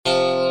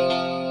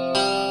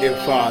Dear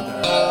Father,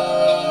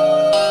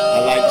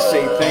 I'd like to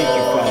say thank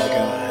you, Father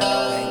God.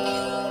 Thank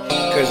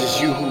you. Because it's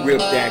you who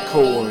ripped that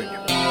cord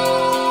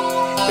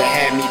that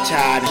had me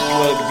tied and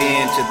plugged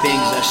into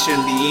things I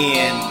shouldn't be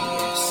in.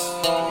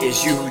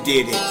 It's you who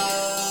did it.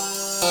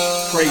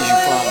 Praise you,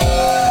 Father.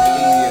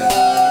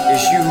 Hallelujah.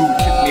 It's you who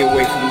took me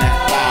away from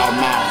that foul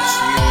mouth.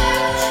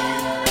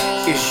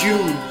 It's you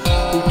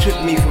who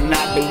took me from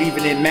not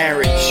believing in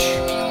marriage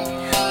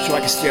so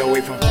I can stay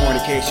away from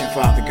fornication,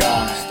 Father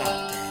God.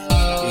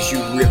 It's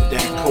you ripped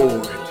that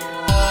cord.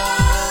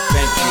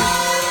 Thank you.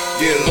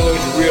 Dear Lord,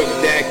 you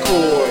ripped that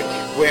cord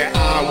where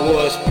I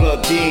was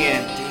plugged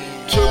in.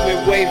 Took me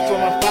away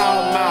from a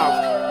foul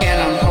mouth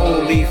and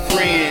unholy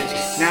friends.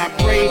 Now I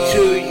pray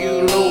to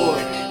you,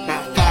 Lord,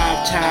 about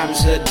 5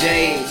 times a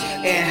day.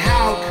 And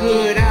how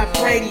could I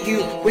pray to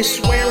you with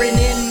swearing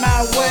in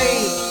my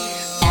way?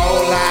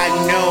 All I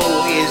know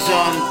is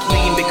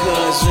unclean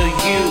because of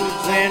you.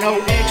 When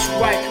old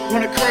ex-wife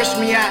wanna curse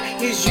me out,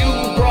 it's you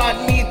who brought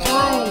me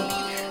through.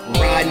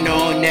 Riding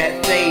on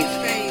that faith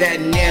that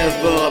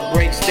never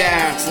breaks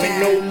down. When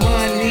no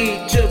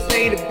money to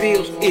pay the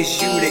bills, it's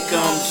you that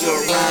comes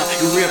around.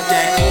 You rip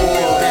that cord. You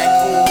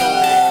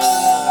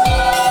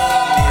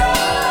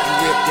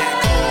rip that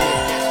cord.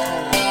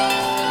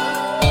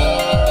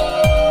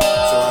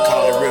 So I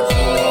call it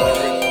Ripcord.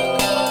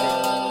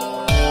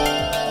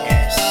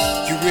 Yes.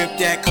 You rip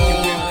that cord.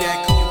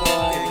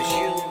 It was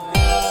you.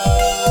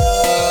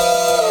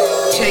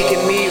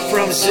 Taking me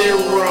from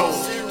zero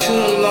to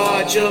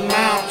large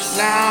amounts.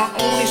 Now I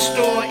only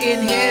store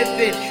in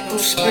heaven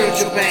those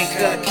spiritual bank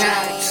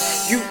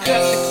accounts. You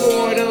cut the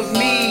cord of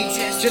me,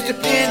 just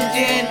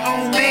depending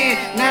on man.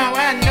 Now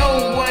I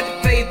know what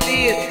faith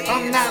is.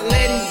 I'm not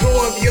letting go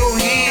of your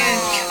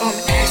hand. I'm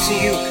asking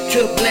you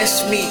to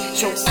bless me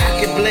so I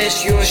can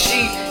bless your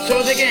sheep,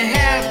 so they can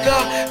have the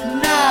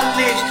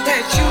knowledge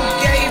that you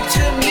gave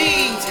to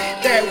me.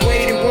 That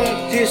way they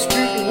won't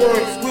dispute the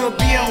word. We'll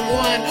be on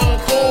one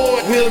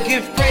accord. We'll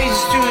give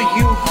praises to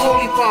you,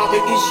 Holy Father.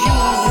 It's you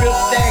who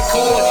ripped that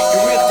cord. You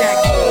ripped that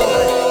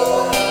cord.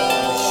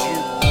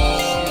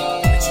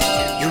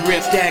 You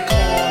ripped that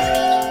cord.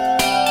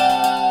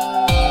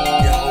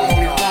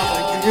 Holy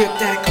Father, you ripped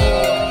that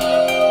cord.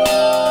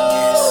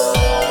 Yes.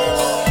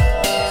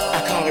 I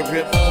call it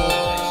Ripcord.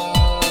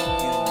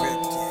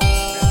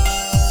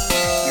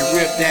 You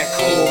ripped that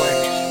cord.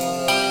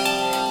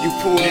 You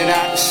pulled it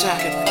out the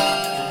socket,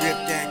 Father. You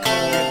ripped that cord.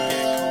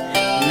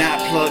 Not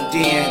plugged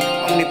in,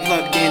 only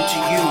plugged into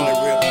you.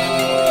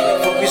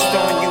 Focused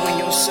on you and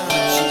your son,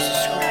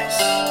 Jesus Christ.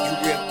 You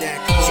ripped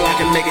that cord so I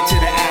can make it to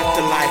the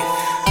afterlife.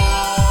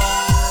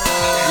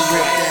 You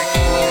ripped that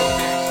cord.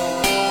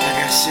 Like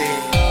I said,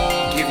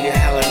 give you a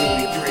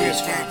hallelujah praise,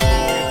 Father.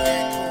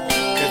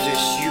 Because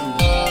it's you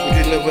who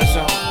delivers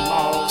us from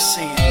all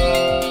sin.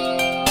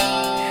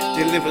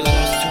 Delivers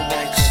us to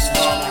righteousness.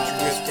 You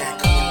ripped that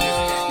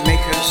cord.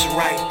 Make us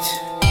right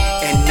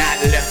and not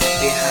left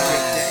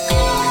behind.